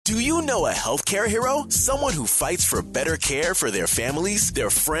Do you know a healthcare hero? Someone who fights for better care for their families, their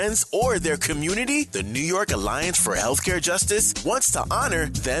friends, or their community? The New York Alliance for Healthcare Justice wants to honor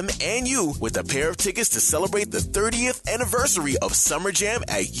them and you with a pair of tickets to celebrate the 30th anniversary of Summer Jam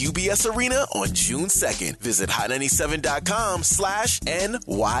at UBS Arena on June 2nd. Visit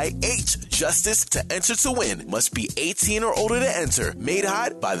hot97.com/NYH Justice to enter to win. Must be 18 or older to enter. Made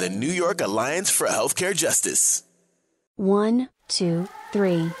hot by the New York Alliance for Healthcare Justice. 1, 2,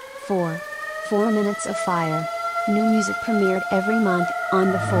 3, 4. 4 Minutes of Fire. New music premiered every month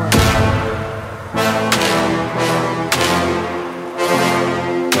on the 4th.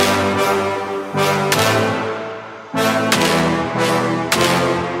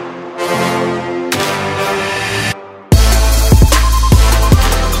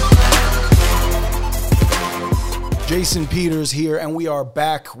 Jason Peters here, and we are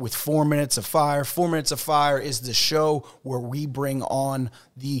back with 4 Minutes of Fire. 4 Minutes of Fire is the show where we bring on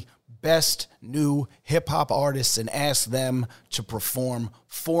the best new hip-hop artists and ask them to perform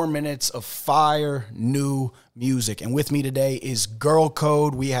 4 minutes of fire new music. And with me today is Girl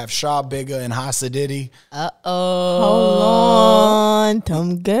Code. We have Shaw Bigga and Hasidity. Hold on.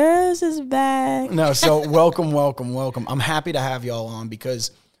 Them girls is back. No, so welcome. I'm happy to have y'all on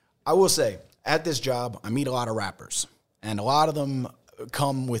because I will say, at this job, I meet a lot of rappers, and a lot of them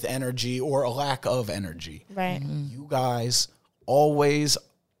come with energy or a lack of energy. Right. You guys always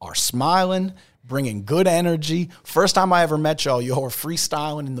are smiling, bringing good energy. First time I ever met y'all were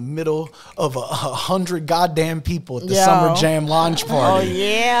freestyling in the middle of 100 goddamn people at the Summer Jam launch party. Oh,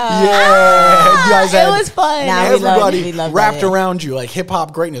 yeah. Yeah. You guys had, it was fun. Everybody wrapped around you like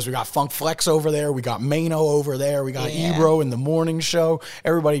hip-hop greatness. We got Funk Flex over there. We got Mano over there. We got Ebro in the morning show.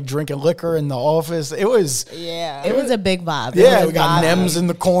 Everybody drinking liquor in the office. It was... Yeah. It was a big vibe. Yeah, we got Nems in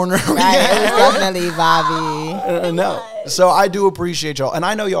the corner. Right. It was definitely vibey. No. So I do appreciate y'all. And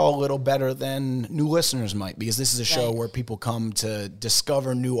I know y'all a little better than new listeners might, because this is a show where people come to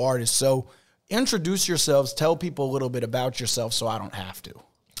discover new artists. So introduce yourselves. Tell people a little bit about yourself so I don't have to.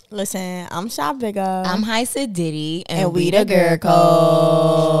 Listen, I'm Shaw Bigga. I'm Hasidity. And we the Girl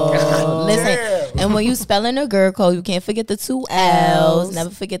Code. Listen, and when you spelling a Girl Code, you can't forget the 2 L's.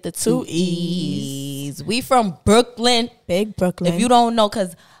 Never forget the 2 E's. We from Brooklyn. Big Brooklyn. If you don't know,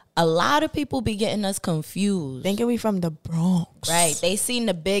 because a lot of people be getting us confused. Thinking we from the Bronx. Right. They seen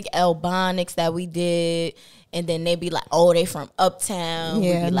the big Albonics that we did, and then they be like, oh, they from Uptown.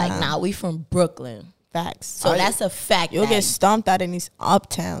 Yeah, we be like, nah, we from Brooklyn. Facts. So that's a fact. You'll get stomped out in these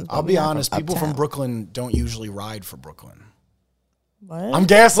uptowns. I'll be honest, people from Brooklyn don't usually ride for Brooklyn. What? I'm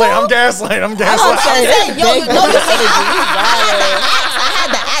gaslighting. Yo, you see, I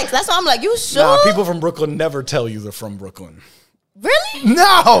had to ask. That's why I'm like, you sure? Nah, people from Brooklyn never tell you they're from Brooklyn. Really?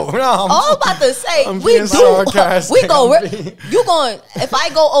 No. I'm about to say, I'm we being sarcastic. You going, if I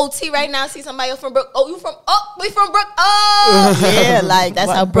go OT right now, see somebody else from Brooklyn, we from Brooklyn. Oh. Yeah, like,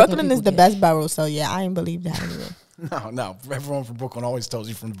 that's how Brooklyn is the best borough, so yeah, I ain't believe that anyway. No. Everyone from Brooklyn always tells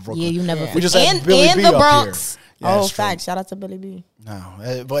you from Brooklyn. Yeah, you never. We just had Billy B the up Bronx. here. Yeah, facts. Shout out to Billy B.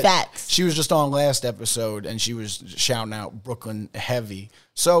 No, but facts. She was just on last episode, and she was shouting out Brooklyn heavy.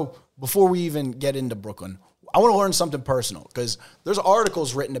 So before we even get into Brooklyn, I want to learn something personal, because there's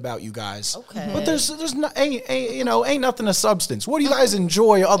articles written about you guys. Okay. But there's no, ain't nothing of substance. What do you guys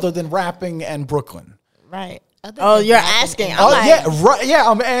enjoy other than rapping and Brooklyn? Right. You're asking.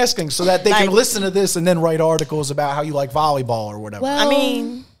 I'm asking so that they can listen to this and then write articles about how you like volleyball or whatever. Well, I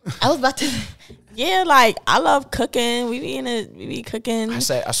mean, I was about to. Yeah, like, I love cooking. We be cooking. I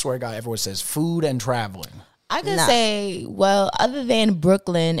swear to God, everyone says food and traveling. I could say, well, other than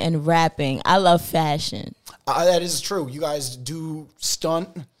Brooklyn and rapping, I love fashion. That is true. You guys do stunt,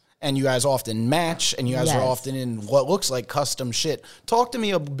 and you guys often match, and you guys are often in what looks like custom shit. Talk to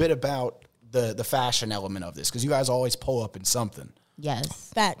me a bit about the fashion element of this, because you guys always pull up in something. Yes.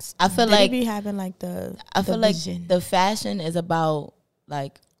 Facts. I feel like be having like the like the fashion is about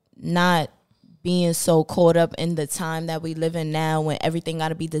like not being so caught up in the time that we live in now, when everything got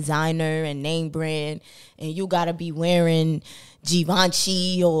to be designer and name brand, and you got to be wearing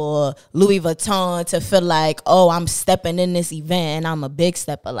Givenchy or Louis Vuitton to feel like, oh, I'm stepping in this event and I'm a big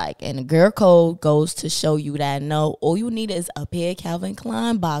stepper. Like, and the Girl Code goes to show you that no, all you need is a pair of Calvin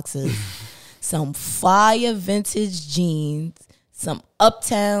Klein boxes, some fire vintage jeans, some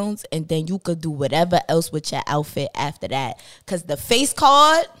Uptowns, and then you could do whatever else with your outfit after that. Because the face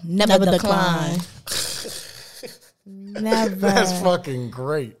card never decline. Never. That's fucking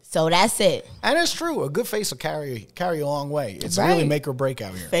great. So that's it. And it's true. A good face will carry a long way. It's Right. really make or break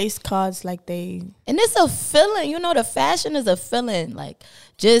out here. Face cards like they. And it's a feeling, you know, the fashion is a feeling. Like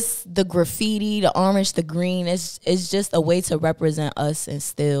just the graffiti, the orange, the green, it's just a way to represent us and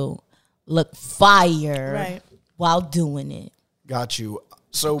still look fire Right. while doing it. Got you.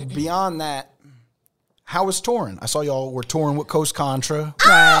 So beyond that, how was touring? I saw y'all were touring with Coast Contra.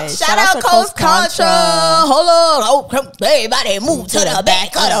 Right. Shout out Coast Contra. Hold on. Oh, everybody move to the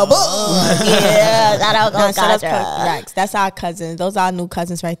back of the book. Yeah, shout out Coast Contra. That's our cousins. Those are our new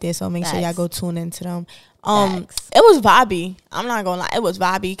cousins right there. So make sure y'all Facts. go tune into them. Facts. It was vibey. I'm not gonna lie, it was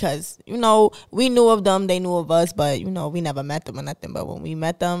vibey because we knew of them, they knew of us, but we never met them or nothing. But when we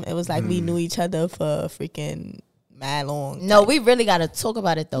met them, it was like we knew each other for freaking mad long. No, we really got to talk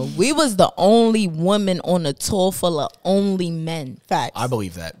about it though. We was the only women on a tour full of only men. Facts. I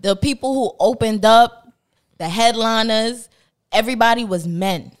believe that. The people who opened up, the headliners, everybody was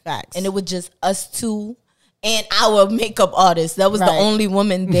men. Facts. And it was just us two and our makeup artist. That was the Right. only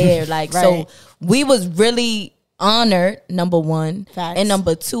woman there. Like, so Right. we was really honored, number one. Facts. And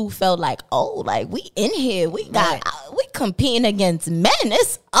number two, felt like, oh, like we in here. We got, we competing against men.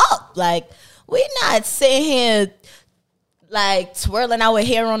 It's up. Like, we not sitting here like twirling our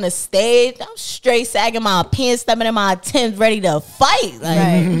hair on the stage. I'm straight sagging my pants, stepping in my Timbs, ready to fight. Like,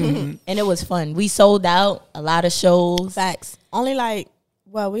 and it was fun. We sold out a lot of shows. Facts. Only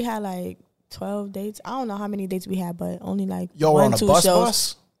we had like 12 dates. I don't know how many dates we had, but only like Y'all were on a 2 bus shows.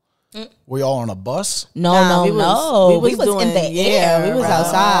 bus? Were y'all on a bus? No, Nah, we was doing, in the yeah, air. we was bro.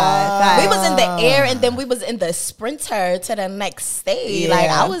 outside. We was in the air, and then we was in the sprinter to the next stage. Like,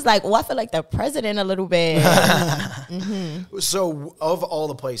 Yeah. I was like, I feel like the president a little bit. So, of all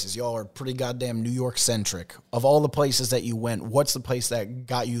the places, y'all are pretty goddamn New York centric. Of all the places that you went, what's the place that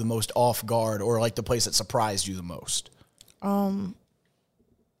got you the most off guard, or like the place that surprised you the most?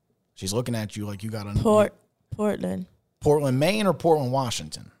 She's looking at you like you got a Portland, Maine, or Portland,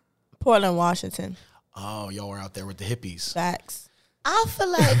 Washington. Portland, Washington. Oh, y'all were out there with the hippies. Facts. I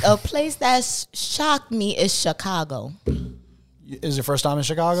feel like a place that shocked me is Chicago. Is your first time in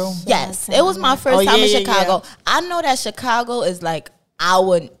Chicago? Yes, it was my first time in yeah, Chicago. yeah. I know that Chicago is like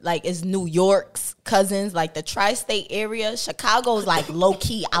is New York's cousins, like the tri-state area. Chicago is like low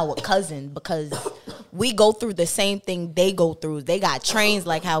key our cousin because we go through the same thing they go through. They got trains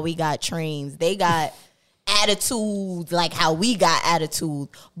like how we got trains. They got attitudes like how we got attitude.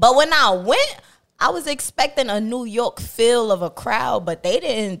 But when I went, I was expecting a New York feel of a crowd, but they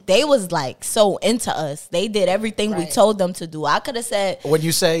didn't. They was like so into us. They did everything we told them to do. I could have said, When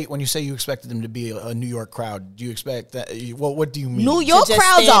you say you expected them to be a New York crowd, do you expect that? Well, what do you mean? New York just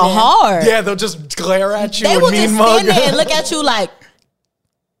crowds stand are there. hard. Yeah, they'll just glare at you They and will mean just mug. stand there and look at you like,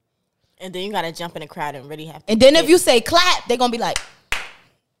 And then you gotta jump in the crowd and really have to. and then if you say clap, they're gonna be like,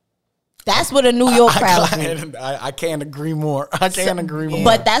 that's what a New York crowd do. I can't agree more. I can't agree more.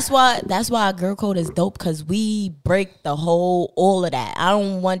 But that's why our girl code is dope because we break all of that. I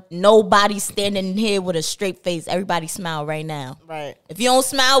don't want nobody standing here with a straight face. Everybody smile right now. Right. If you don't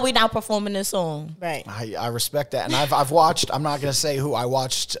smile, we not performing this song. Right. I respect that, and I've watched. I'm not gonna say who. I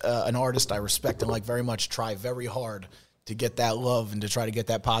watched an artist I respect and like very much try very hard to get that love and to try to get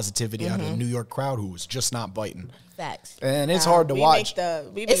that positivity out of the New York crowd who was just not biting. Facts. And it's hard to watch.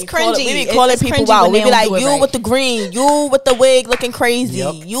 It's cringy. We be calling It's people cringy out. when We they be don't like, do it you right. with the green, you with the wig looking crazy,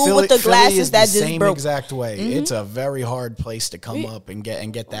 you with the Philly glasses is that the just same broke. exact way. It's a very hard place to come up and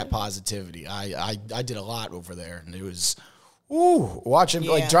get that positivity. I did a lot over there, and it was. Watching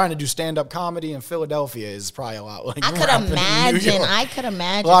like trying to do stand up comedy in Philadelphia is probably a lot. Like I could rapping in New imagine. York. I could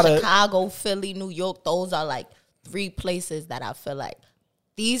imagine Lot of- Chicago, Philly, New York. Those are like 3 places that I feel like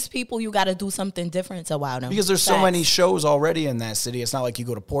these people, you got to do something different to wow them. Because there's so many shows already in that city. It's not like you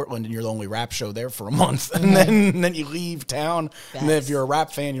go to Portland and you're the only rap show there for a month, and then you leave town. And then if you're a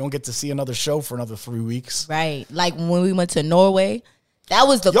rap fan, you don't get to see another show for another 3 weeks. Right. Like when we went to Norway, that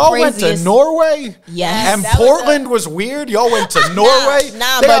was the Y'all craziest. went to Norway? Yes. And That was Portland was weird? Y'all went to Norway?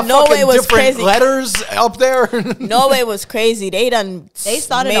 Nah, They but got Norway fucking was different crazy. letters up there. Norway was crazy. They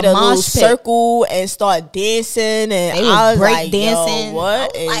started made a a little mosh pit. circle and start dancing, and They was I was break like, dancing. Yo,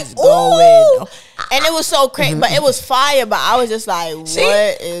 what I is was like, going ooh. on? And it was so crazy, but it was fire. But I was just like, what is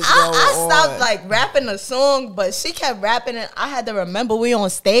going I stopped on? like rapping the song, but she kept rapping and I had to remember we on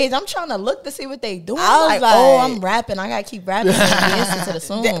stage. I'm trying to look to see what they doing. I was I'm like, oh, like- I'm rapping. I gotta keep rapping and dancing to the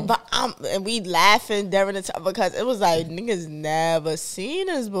song. But and we laughing during the time because it was like niggas never seen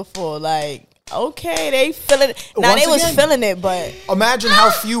us before. Like okay, they feeling it. Now Once they was again, feeling it, but imagine how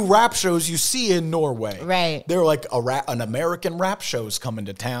few rap shows you see in Norway. Right. They're like an American rap show's coming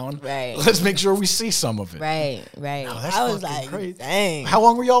to town. Right. Let's make sure we see some of it. Right. Right. Oh, that's I was fucking like, crazy. dang. How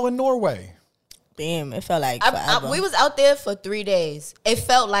long were y'all in Norway? Damn, it felt like forever. we was out there for 3 days. It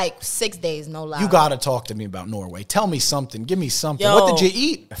felt like 6 days, no lie. You gotta talk to me about Norway. Tell me something. Give me something. Yo, What did you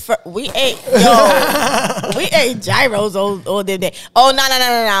eat? We ate gyros all day. Oh,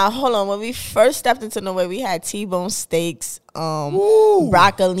 no. Hold on. When we first stepped into Norway, we had T-bone steaks,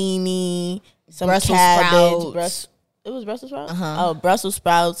 broccolini, some Brussels cabbage. sprouts. It was Brussels sprouts? Oh, Brussels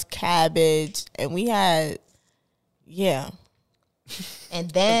sprouts, cabbage. And we had, And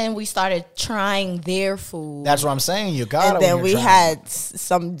then we started trying their food. That's what I'm saying. You got it. And then we had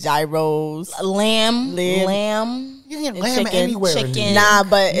some gyros. Lamb. You can get lamb chicken, anywhere. in chicken. Norway. Nah,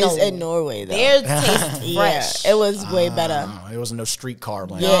 but it's No. in Norway, though. Theirs taste Yeah, fresh. it was way better. It wasn't no streetcar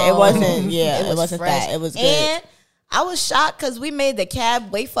lamb. Yeah, it wasn't. Yeah, it wasn't fresh. that. It was good. And I was shocked because we made the cab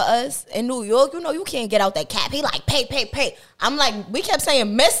wait for us in New York. You know, you can't get out that cab. He like, pay. I'm like, we kept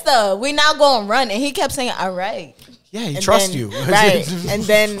saying, mister, we not going to run. And he kept saying, all right. Yeah, he And trusts then- you. Right. And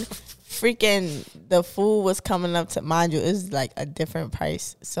then freaking the food was coming up to, mind you, it was like a different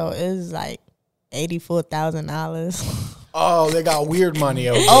price. So it was like $84,000. Oh, they got weird money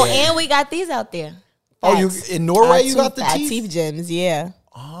over Oh, there. and we got these out there. Oh, you Facts. in Norway? You got the Our teeth. teeth gems, yeah.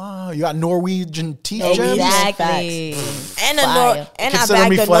 Oh, you got Norwegian teeth Oh, gems. Exactly. And Fire. and I Consider bagged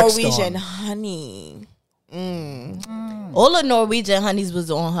me the flexed Norwegian on. honey. All the Norwegian honeys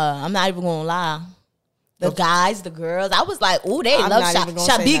was on her. I'm not even going to lie. The guys, the girls. I was like, ooh, they I'm love not even gonna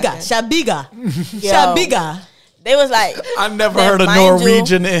say Shabiga. Yo. Shabiga. They was like, I never then heard a mind you-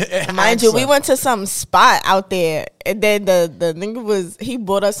 Norwegian. Mind you, we went to some spot out there, and then the nigga he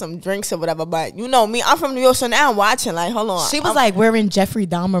bought us some drinks or whatever. But you know me, I'm from New York, so now I'm watching. Like, hold on, She was like, we're in Jeffrey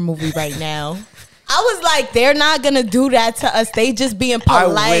Dahmer movie right now. I was like, they're not going to do that to us. They just being I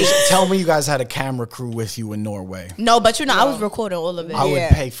polite. wish. Tell me you guys had a camera crew with you in Norway. No, but you know, I was recording all of it. I would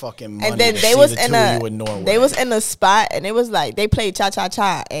Yeah. pay fucking money. and then to they see was the in two a of you in Norway. they was in a spot, and it was like they played cha cha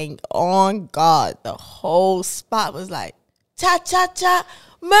cha, and on God, the whole spot was like cha cha cha.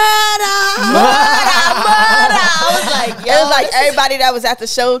 Murder! I was like, yo, It was like this is- everybody that was at the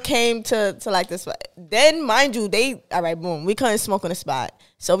show came to like this spot. Then, mind you, all right, boom, we couldn't smoke on the spot.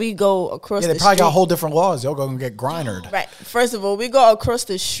 So we go across Yeah, the they probably street. got whole different laws. Y'all gonna get grindered. Right. First of all, we go across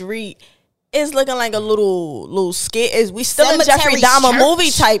the street. It's looking like a little skit. We still in Cemetery Jeffrey Dahmer church.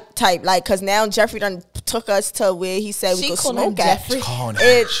 movie type, like, because now Jeffrey done took us to where he said we She could called him smoke at. Jeffrey. Calling him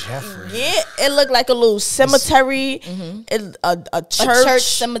It, Jeffrey. yeah, it looked like a little cemetery, a church. a church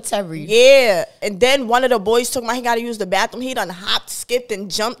cemetery. Yeah, and then one of the boys took my. He got to use the bathroom. He done hopped, skipped,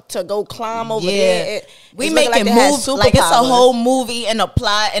 and jumped to go climb over there. We it's make looking it they had move like it's a superpowers. whole movie and a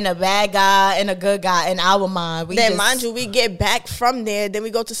plot and a bad guy and a good guy in our mind. We Then, just, mind you, we get back from there. Then we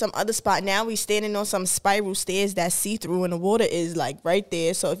go to some other spot. Now we standing on some spiral stairs that see through, and the water is like right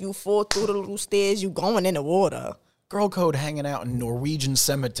there. So if you fall through the little stairs, you going in the water. Girl code hanging out in Norwegian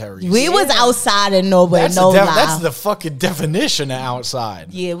cemeteries. we was outside in nowhere, that's, no the lie. that's the fucking definition of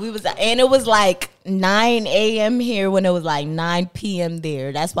outside. Yeah, we was, and it was like 9 a.m. here when it was like 9 p.m.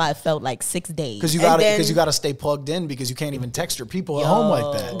 there. That's why it felt like 6 days. Because you And gotta then- because you gotta stay plugged in because you can't even text your people at home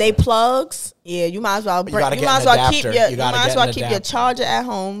like that. They plugs. Yeah, you might as well. You gotta You get might an as well keep adapter. your. You You gotta might get as well an keep your adapter. charger at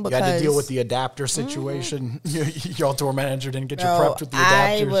home You because had to deal with the adapter situation. Your tour manager didn't get you Bro, prepped with the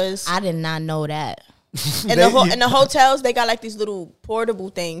adapters. I was I did not know that. in the hotels. They got like these little portable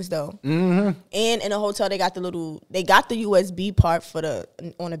things though. Mm-hmm. And in the hotel, they got the USB part for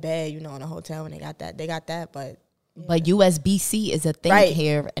on the bed. You know, in the hotel when they got that, but But USB-C is a thing Right.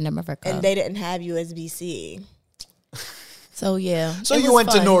 here in America. and they didn't have USB-C. so yeah. So it you was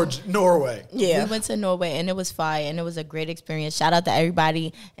went to fun. Norway. Yeah. We went to Norway and it was fire and it was a great experience. Shout out to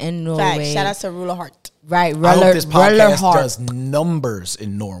everybody in Norway. Fact. Shout out to Ruler Heart. Right, I hope this Roller podcast Heart. does numbers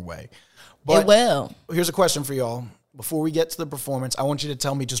in Norway. It will. Here's a question for y'all. Before we get to the performance, I want you to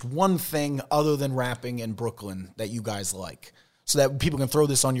tell me just one thing other than rapping in Brooklyn that you guys like, so that people can throw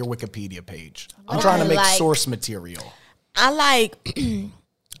this on your Wikipedia page. I'm trying to make like- source material. I like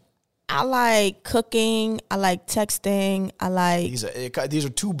cooking. I like texting. I like These are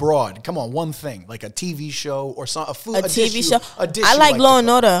too broad. Come on, one thing, like a TV show or a food, a TV dish show. a dish I you like to Law and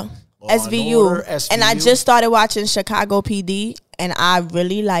cook. Order, Law and SVU. Order, And I SVU. just started watching Chicago PD, and I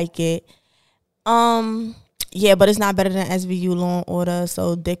really like it. Yeah, but it's not better than SVU Law and Order.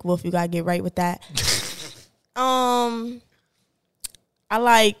 So Dick Wolf, you gotta get right with that. I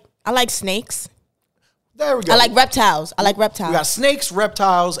like snakes. There we go. I like reptiles. I like reptiles. We got snakes,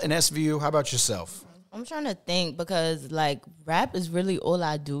 reptiles, and SVU. How about yourself? I'm trying to think because like rap is really all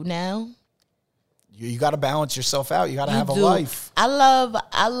I do now. You got to balance yourself out. You got to have a life. I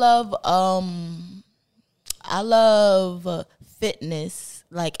love fitness,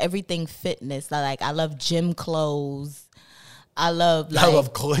 like everything fitness. Like I love gym clothes. I love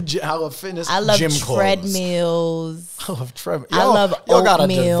fitness. I love gym treadmills. I love treadmills. I love y'all gotta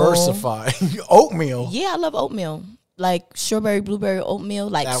oatmeal. diversify. Oatmeal. Yeah, I love oatmeal. Like strawberry, blueberry oatmeal.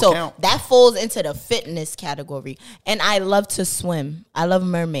 Like That'll count. That falls into the fitness category. And I love to swim. I love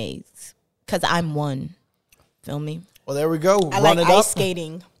mermaids because I'm one. Feel me? Well, there we go. I Run like it ice up.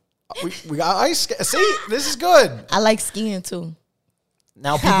 skating. We got ice. See, this is good. I like skiing too.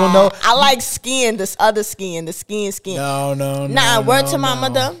 Now people know. I like skiing. This other skiing, the skiing. No. Word to my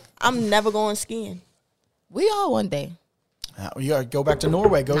mother. I'm never going skiing. We all one day. You gotta go back to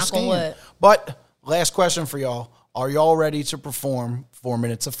Norway. Go Knock on skiing. wood. But last question for y'all: are y'all ready to perform 4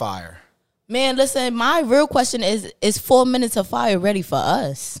 Minutes of Fire? Man, listen. My real question is 4 Minutes of Fire ready for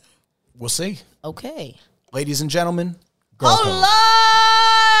us? We'll see. Okay. Ladies and gentlemen, Girl Oh Code. Lord!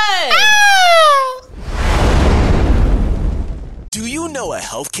 Do you know a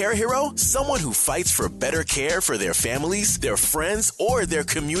healthcare hero? Someone who fights for better care for their families, their friends, or their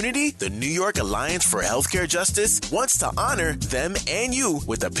community? The New York Alliance for Healthcare Justice wants to honor them and you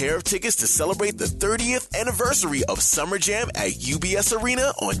with a pair of tickets to celebrate the 30th anniversary of Summer Jam at UBS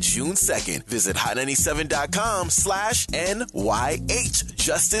Arena on June 2nd. Visit hot97.com/NYH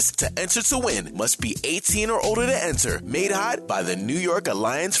Justice to enter to win. Must be 18 or older to enter. Made hot by the New York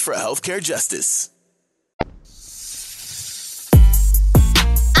Alliance for Healthcare Justice.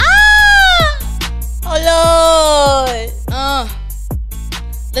 Oh Lord.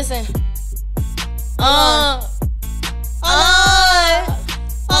 Listen. Oh Lord.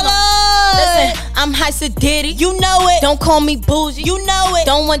 Listen, I'm high sedity. You know it. Don't call me bougie. You know it.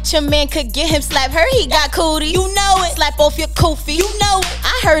 Don't want your man could get him slapped. Heard he got cooties. You know it. Slap off your koofy. You know it.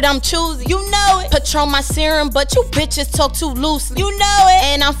 I heard I'm choosy. You know it. Patron my serum, but you bitches talk too loosely. You know it.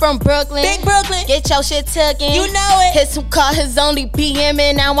 And I'm from Brooklyn. Big Brooklyn. Get your shit tucking. You know it. His who call his only BM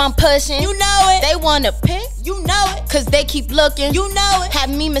and now I'm pushing. You know it. They wanna pick. You know it. Cause they keep looking. You know it. Have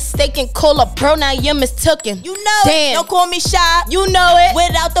me mistaken, call a bro, now you're mistooken. You know Damn. it. Don't call me shy. You know it.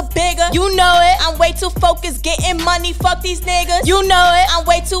 Without the bigger. You know it. I'm way too focused getting money. Fuck these niggas. You know it. I'm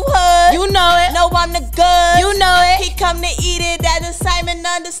way too hood. You know it. know I'm the good. You know it. He come to eat it. That is Simon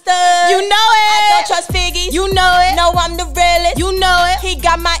understood. You know it. I don't trust figgies. You know it. know I'm the realest. You know it. He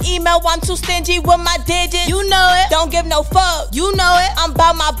got my email. I'm too stingy with my digits. You know it. Don't give no fuck. You know it. I'm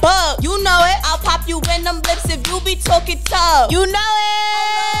about my bug. You know it. I'll pop you in them lips if you be talking tough. You know it.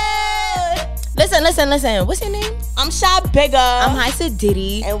 Listen. What's your name? I'm Shy Bigger. I'm High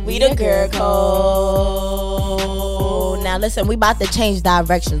Sedity. And we the Girl Code. Now listen, we about to change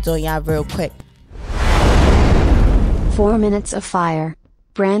directions on y'all real quick. 4 Minutes of Fire.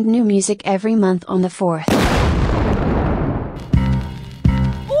 Brand new music every month on the 4th.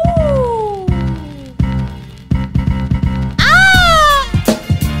 Ooh. Ah!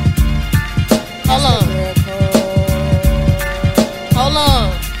 Hold on.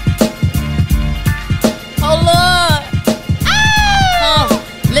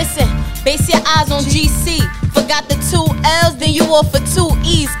 Listen, base your eyes on GC. Forgot the 2 L's, then you off for 2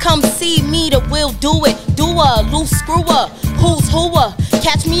 E's. Come see me, the will do it. Doer, loose screwer, who's whoer.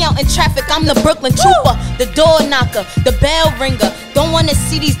 Catch me out in traffic, I'm the Brooklyn trooper. The door knocker, the bell ringer. Don't wanna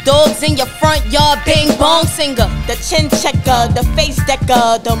see these dogs in your front yard, bing bong singer. The chin checker, the face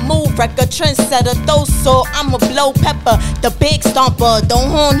decker, the move wrecker, trendsetter, those so I'm a blow pepper. The big stomper, the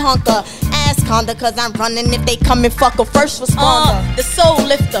horn honker. Ass conda, cause I'm running if they come and fuck a first responder. The soul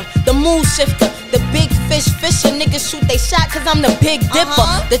lifter, the mood shifter, the big fish fisher. Niggas shoot they shot cause I'm the big dipper.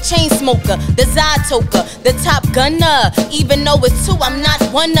 The chain smoker, the Zytoker, the top gunner. Even though it's 2, I'm not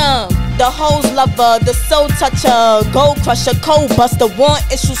one of. The hose lover, the soul toucher, gold crusher, cold buster, want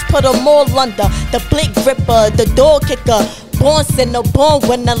issues, put them all under. The blick gripper, the door kicker, born sinner, born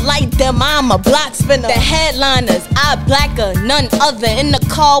winner, like them, I'm a block spinner. The headliners, I blacker, none other. In the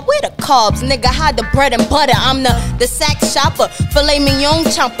car with the carbs, nigga hide the bread and butter. I'm the sack shopper, filet mignon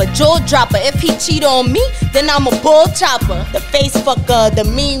chomper, jaw dropper. If he cheat on me, then I'm a bull chopper. The face fucker, the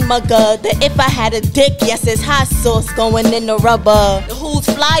mean mugger, the if I had a dick, yes it's hot sauce going in the rubber. The who's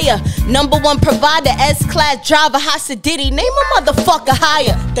flyer, #1 provider, S-class driver, High Sedity, name a motherfucker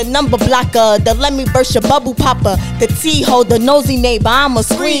higher. The number blocker, the let me burst your bubble popper, the tea holder, The nosy neighbor, I'm a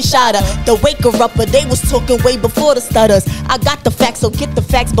screenshotter. The waker upper, they was talking way before the stutters. I got the facts, so get the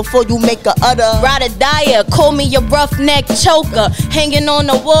facts before you make a utter. Ride or die, call me your roughneck choker. Hanging on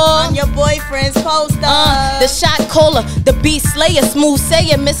the wall, On your boyfriend's poster. the shot caller, the beat slayer, smooth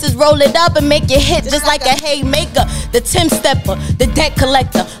sayer. Mrs. Roll it up and make it hit just like a haymaker. The Tim stepper, the debt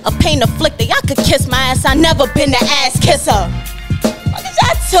collector, a pain afflictor. Y'all could kiss my ass, I never been the ass kisser. What did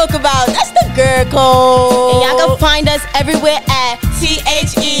y'all talk about? That's the girl code. And y'all can find us everywhere at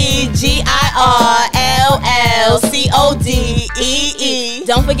TheGirllCodee.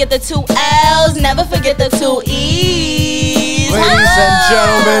 Don't forget the 2 L's, never forget the 2 E's. Ladies and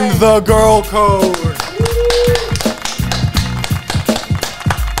gentlemen, the Girl Code.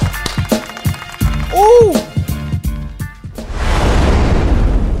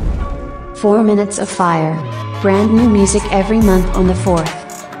 4 Minutes of Fire. Brand new music every month on the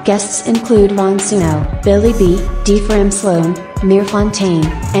 4th. Guests include Ron Suno, Billy B, D'Frem Sloan, Mir Fontaine,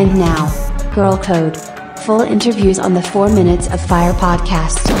 and now, Girl Code. Full interviews on the 4 Minutes of Fire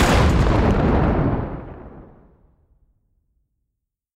podcast.